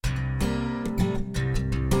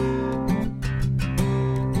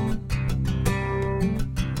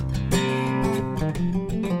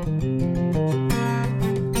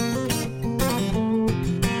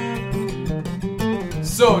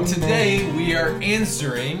So today we are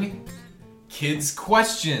answering kids'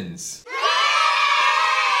 questions.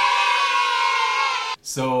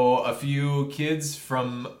 So a few kids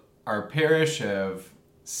from our parish have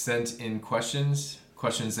sent in questions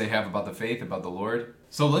they have about the faith, about the Lord.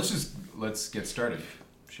 So let's get started,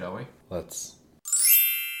 shall we? Let's.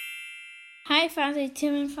 Hi, Father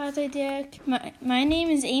Tim and Father Derek. My name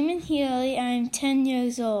is Eamon Healy. I'm 10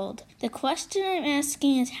 years old. The question I'm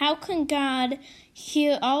asking is, how can God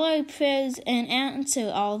hear all our prayers and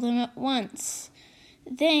answer all of them at once?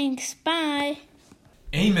 Thanks. Bye.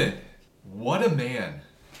 Eamon. What a man.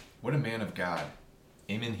 What a man of God.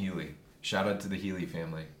 Eamon Healy. Shout out to the Healy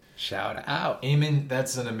family. Shout out. Eamon,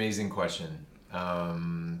 that's an amazing question.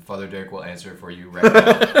 Father Derek will answer it for you right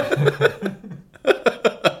now.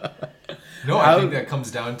 No, I think that comes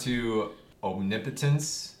down to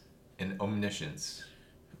omnipotence and omniscience.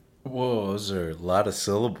 Whoa, those are a lot of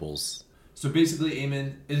syllables. So basically,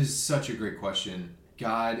 Eamon, it is such a great question.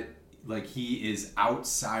 God, he is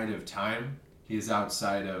outside of time. He is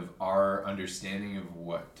outside of our understanding of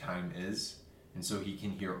what time is. And so he can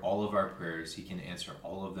hear all of our prayers. He can answer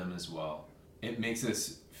all of them as well. It makes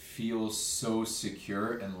us feel so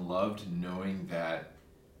secure and loved knowing that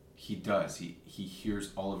he does. He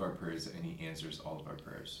hears all of our prayers and he answers all of our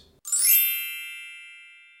prayers.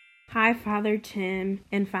 Hi, Father Tim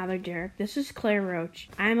and Father Derek. This is Claire Roach.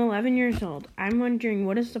 I'm 11 years old. I'm wondering,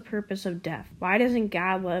 what is the purpose of death? Why doesn't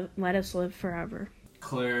God let us live forever?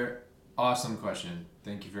 Claire, awesome question.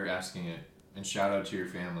 Thank you for asking it. And shout out to your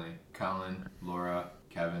family, Colin, Laura,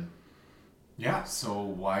 Kevin. Yeah, so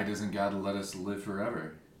why doesn't God let us live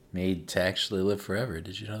forever? Made to actually live forever.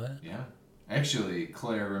 Did you know that? Yeah. Actually,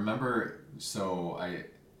 Claire, remember,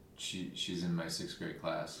 she's in my 6th grade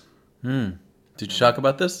class. Did you talk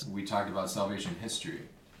about this? We talked about salvation history.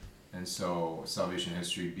 And so salvation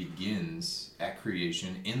history begins at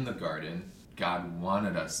creation in the garden. God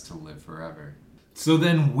wanted us to live forever. So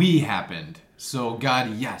then we happened. So God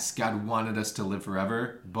wanted us to live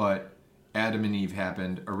forever, but Adam and Eve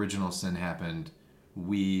happened, original sin happened,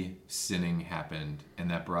 we sinning happened,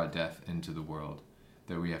 and that brought death into the world.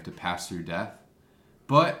 That we have to pass through death.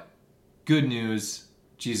 But good news,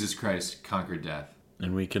 Jesus Christ conquered death.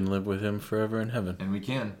 And we can live with him forever in heaven. And we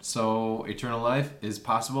can. So eternal life is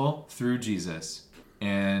possible through Jesus.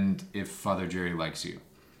 And if Father Jerry likes you.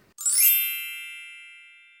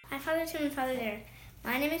 Hi, Father Tim and Father Derek.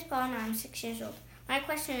 My name is Paul and I'm 6 years old. My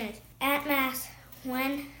question is, at Mass,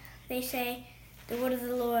 when they say the word of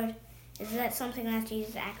the Lord, is that something that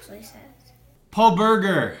Jesus actually says? Paul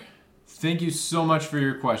Berger, thank you so much for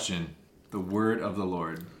your question. The word of the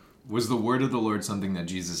Lord. Was the word of the Lord something that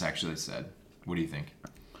Jesus actually said? What do you think?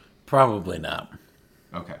 Probably not.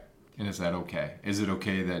 Okay. And is that okay? Is it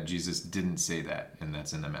okay that Jesus didn't say that and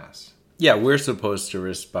that's in the Mass? Yeah, we're supposed to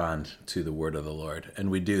respond to the word of the Lord.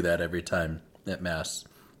 And we do that every time at Mass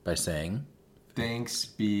by saying, thanks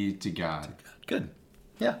be to God. Good.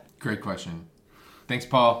 Yeah. Great question. Thanks,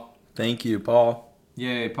 Paul. Thank you, Paul.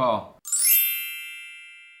 Yay, Paul.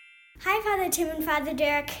 Hi, Father Tim and Father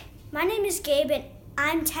Derek. My name is Gabe and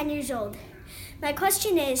I'm 10 years old. My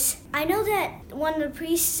question is, I know that when the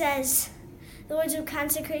priest says the words of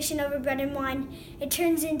consecration over bread and wine, it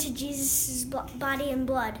turns into Jesus' body and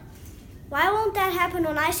blood. Why won't that happen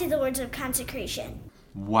when I say the words of consecration?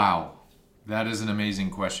 Wow. That is an amazing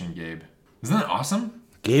question, Gabe. Isn't that awesome?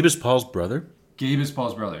 Gabe is Paul's brother? Gabe is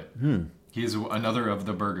Paul's brother. He is another of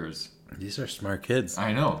the Burgers. These are smart kids.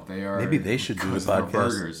 I know. They are. Maybe they should do the podcast.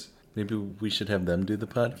 Burgers. Maybe we should have them do the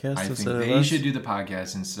podcast I instead think of us. they should do the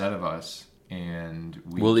podcast instead of us. And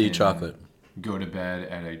we'll eat chocolate. Go to bed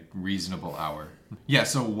at a reasonable hour. Yeah,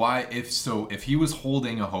 so if he was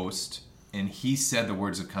holding a host and he said the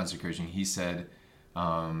words of consecration, he said,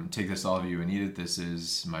 take this, all of you, and eat it. This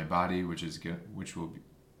is my body, which is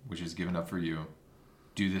given up for you.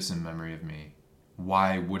 Do this in memory of me.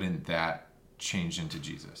 Why wouldn't that change into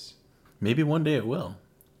Jesus? Maybe one day it will.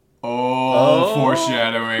 Oh.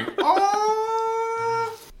 Foreshadowing.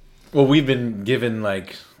 Oh! Well, we've been given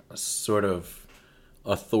a sort of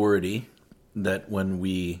authority that when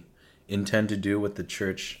we intend to do what the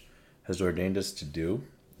church has ordained us to do,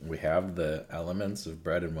 we have the elements of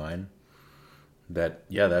bread and wine.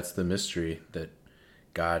 That's the mystery that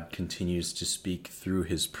God continues to speak through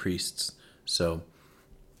his priests. So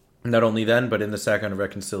not only then, but in the sacrament of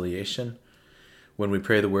reconciliation, when we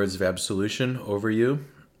pray the words of absolution over you,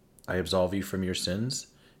 I absolve you from your sins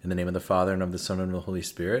in the name of the Father and of the Son and of the Holy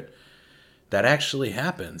Spirit. That actually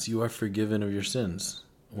happens. You are forgiven of your sins.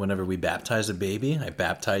 Whenever we baptize a baby, I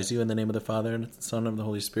baptize you in the name of the Father and the Son and of the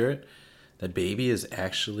Holy Spirit. That baby is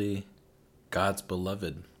actually God's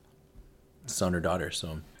beloved. son or daughter.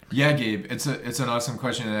 So yeah, Gabe, it's an awesome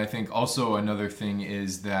question, and I think also another thing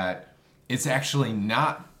is that it's actually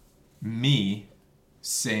not me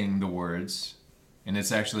saying the words, and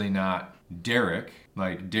it's actually not Derek,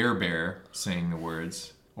 like Dare Bear, saying the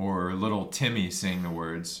words, or little Timmy saying the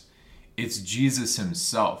words. It's Jesus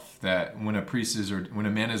himself. That when a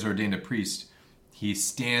man is ordained a priest, he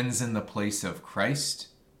stands in the place of Christ,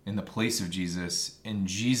 in the place of Jesus, and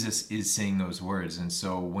Jesus is saying those words. And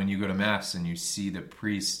so when you go to Mass and you see the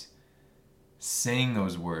priest saying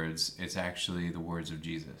those words, it's actually the words of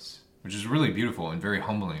Jesus, which is really beautiful and very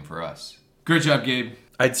humbling for us. Great job, Gabe.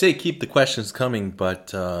 I'd say keep the questions coming, but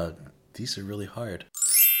these are really hard.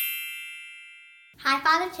 Hi,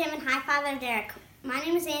 Father Tim, and hi, Father Derek. My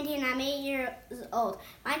name is Andy, and I'm 8 years old.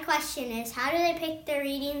 My question is, how do they pick their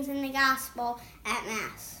readings in the Gospel at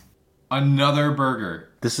Mass? Another burger.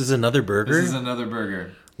 This is another burger? This is another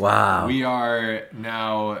burger. Wow. We are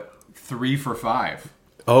now 3 for 5.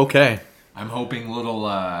 Okay. I'm hoping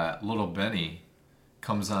little Benny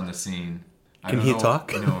comes on the scene. Can he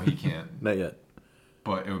talk? No, he can't. Not yet.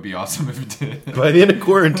 But it would be awesome if he did. By the end of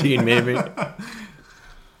quarantine, maybe.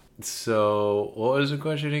 So, what was the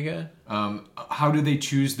question again? How do they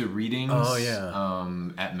choose the readings? Oh,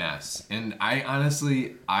 yeah. At Mass? And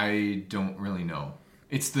I don't really know.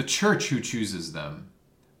 It's the church who chooses them,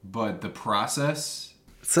 but the process.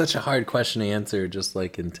 Such a hard question to answer, just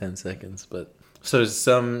like in 10 seconds. But so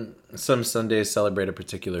some Sundays celebrate a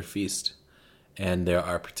particular feast, and there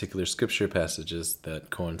are particular scripture passages that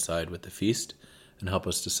coincide with the feast and help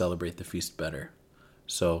us to celebrate the feast better.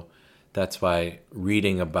 So that's why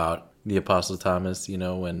reading about the Apostle Thomas,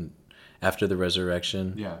 when after the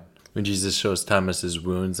resurrection, when Jesus shows Thomas's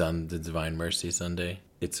wounds on the Divine Mercy Sunday,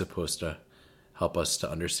 it's supposed to help us to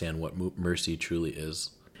understand what mercy truly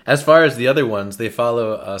is. As far as the other ones, they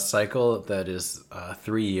follow a cycle that is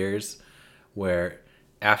 3 years, where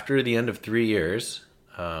after the end of 3 years,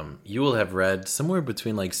 you will have read somewhere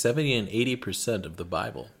between like 70 and 80% of the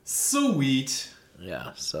Bible. Sweet.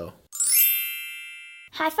 Yeah, so.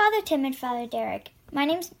 Hi, Father Tim and Father Derek. My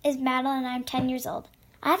name is Madeline and I'm 10 years old.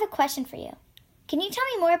 I have a question for you. Can you tell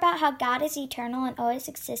me more about how God is eternal and always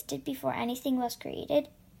existed before anything was created?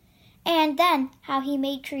 And then how he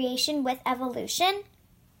made creation with evolution?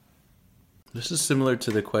 This is similar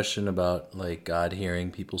to the question about like God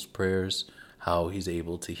hearing people's prayers, how he's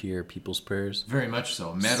able to hear people's prayers. Very much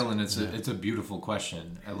so. Madeline, it's a beautiful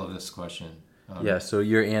question. I love this question. So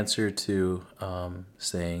your answer to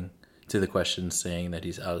the question saying that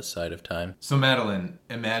he's outside of time. So Madeline,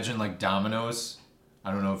 imagine like dominoes.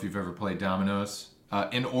 I don't know if you've ever played dominoes.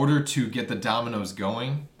 In order to get the dominoes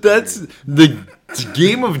going... That's the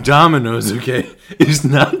game of dominoes, okay? Is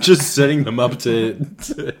not just setting them up to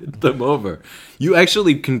hit them over. You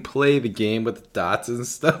actually can play the game with dots and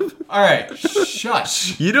stuff. All right,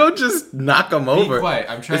 shush. You don't just knock them over. Be quiet.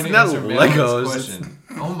 I'm trying it's to answer Madeline's Legos. question.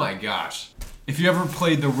 Oh my gosh. If you ever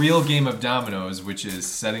played the real game of dominoes, which is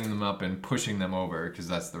setting them up and pushing them over, because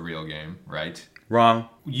that's the real game, right? Wrong.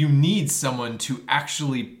 You need someone to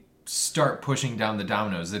actually start pushing down the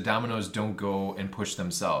dominoes. The dominoes don't go and push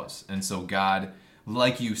themselves. And so God,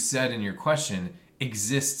 like you said in your question,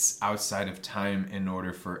 exists outside of time in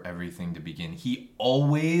order for everything to begin. He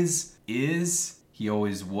always is, he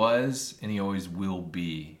always was, and he always will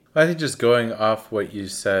be. I think just going off what you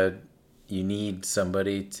said, you need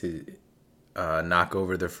somebody to knock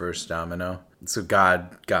over the first domino. So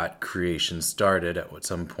God got creation started at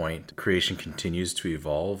some point. Creation continues to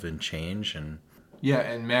evolve and change. Yeah,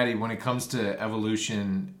 and Maddie, when it comes to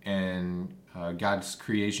evolution and God's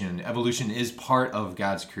creation, evolution is part of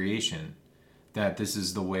God's creation. That this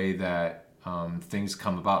is the way that things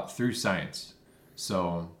come about through science.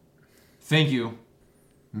 So, thank you.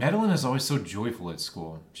 Madeline is always so joyful at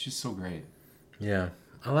school. She's so great. Yeah,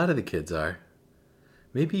 a lot of the kids are.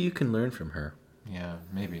 Maybe you can learn from her. Yeah,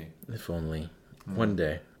 maybe. If only. One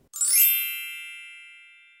day.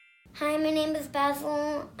 Hi, my name is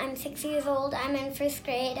Basil. I'm 6 years old. I'm in first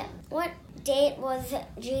grade. What date was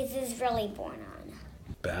Jesus really born on?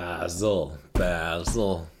 Basil.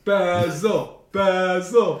 Basil.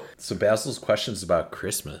 So Basil's question is about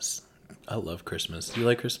Christmas. I love Christmas. Do you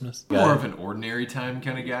like Christmas? More of an ordinary time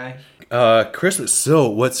kind of guy. Christmas. So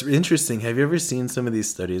what's interesting, have you ever seen some of these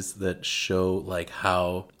studies that show like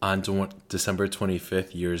how on December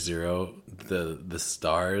 25th, year 0, the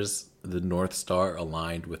stars, the North Star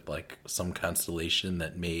aligned with like some constellation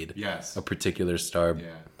that made a particular star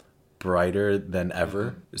brighter than ever.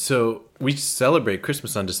 Mm-hmm. So we celebrate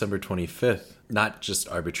Christmas on December 25th, not just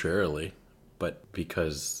arbitrarily, but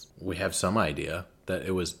because we have some idea that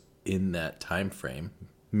it was in that time frame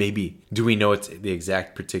Maybe. Do we know it's the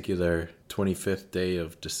exact particular 25th day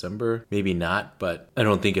of December? Maybe not, but I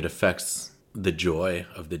don't think it affects the joy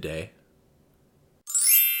of the day.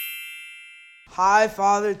 Hi,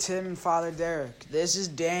 Father Tim and Father Derek. This is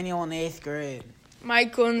Daniel in 8th grade.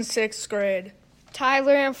 Michael in 6th grade.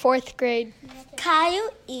 Tyler in 4th grade.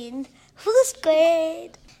 Kyle in 1st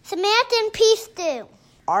grade. Samantha in Peace too.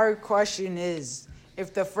 Our question is,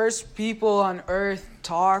 if the first people on earth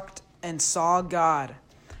talked and saw God,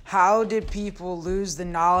 how did people lose the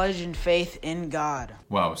knowledge and faith in God?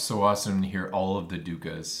 Wow, so awesome to hear all of the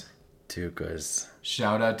Dukas.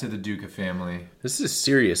 Shout out to the Duca family. This is a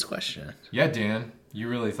serious question. Yeah, Dan, you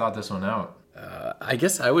really thought this one out. I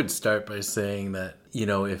guess I would start by saying that,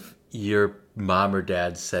 if your mom or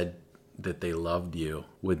dad said that they loved you,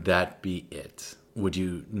 would that be it? Would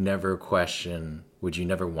you never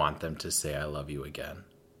want them to say, I love you again?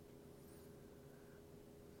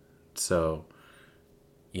 So,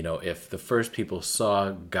 if the first people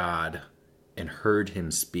saw God and heard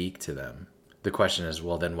him speak to them, the question is,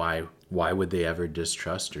 well, then why would they ever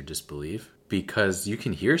distrust or disbelieve? Because you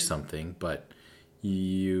can hear something, but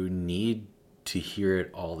you need to hear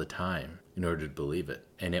it all the time in order to believe it.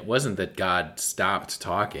 And it wasn't that God stopped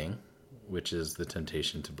talking, which is the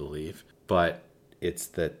temptation to believe, but it's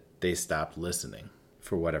that they stopped listening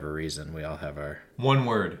for whatever reason. We all have our... One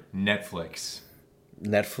word, Netflix.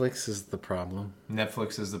 Netflix is the problem.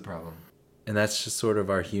 Netflix is the problem. And that's just sort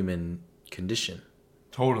of our human condition.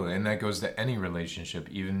 Totally, and that goes to any relationship,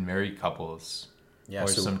 even married couples. Yeah, or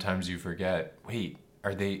sometimes you forget, wait,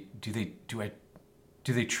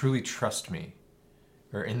 do they truly trust me?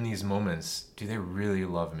 Or in these moments, do they really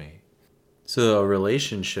love me? So a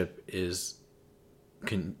relationship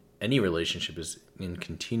any relationship is in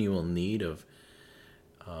continual need of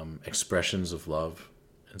expressions of love.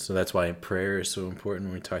 And so that's why prayer is so important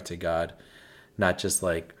when we talk to God, not just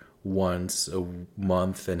like once a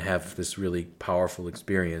month and have this really powerful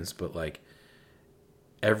experience, but like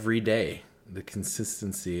every day. The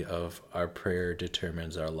consistency of our prayer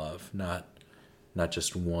determines our love, not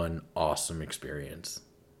just one awesome experience,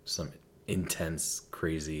 some intense,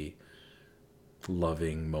 crazy,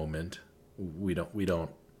 loving moment.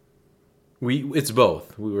 It's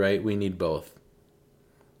both, right? We need both.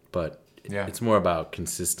 But it's more about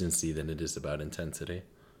consistency than it is about intensity.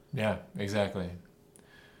 Yeah, exactly.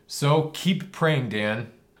 So keep praying,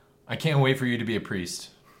 Dan. I can't wait for you to be a priest.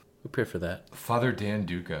 We pray for that. Father Dan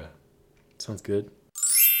Duca. Sounds good.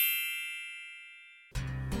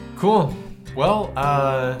 Cool. Well,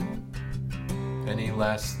 any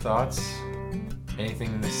last thoughts?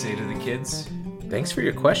 Anything to say to the kids? Thanks for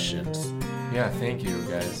your questions. Yeah, thank you,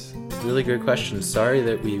 guys. Really good questions. Sorry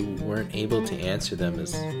that we weren't able to answer them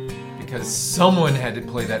because someone had to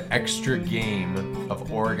play that extra game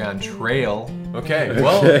of Oregon Trail. Okay,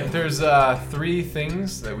 well, there's 3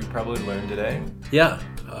 things that we probably learned today. Yeah.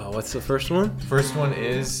 What's the first one? First one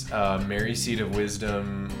is Mary Seat of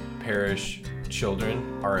Wisdom Parish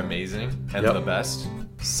children are amazing and the best.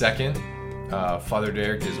 Second, Father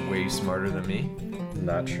Derek is way smarter than me.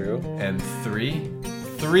 Not true. And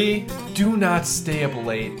 3, do not stay up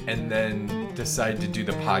late and then decide to do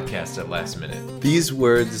the podcast at last minute. These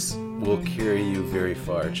words will carry you very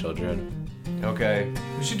far, children. Okay,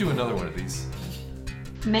 we should do another one of these.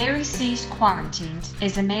 Mary Seat Quarantined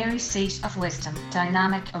is a Mary Seat of Wisdom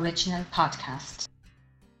dynamic original podcast.